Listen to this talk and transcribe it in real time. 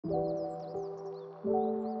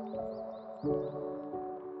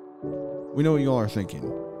We know what you all are thinking.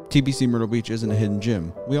 TPC Myrtle Beach isn't a hidden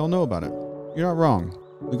gem. We all know about it. You're not wrong.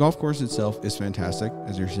 The golf course itself is fantastic,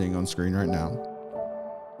 as you're seeing on screen right now.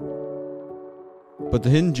 But the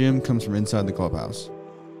hidden gem comes from inside the clubhouse.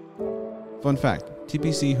 Fun fact,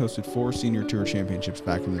 TPC hosted 4 senior tour championships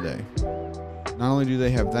back in the day. Not only do they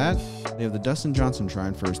have that, they have the Dustin Johnson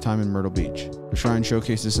Shrine for his time in Myrtle Beach. The shrine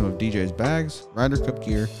showcases some of DJ's bags, Ryder Cup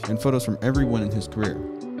gear, and photos from every win in his career.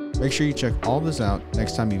 Make sure you check all this out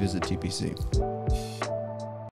next time you visit TPC.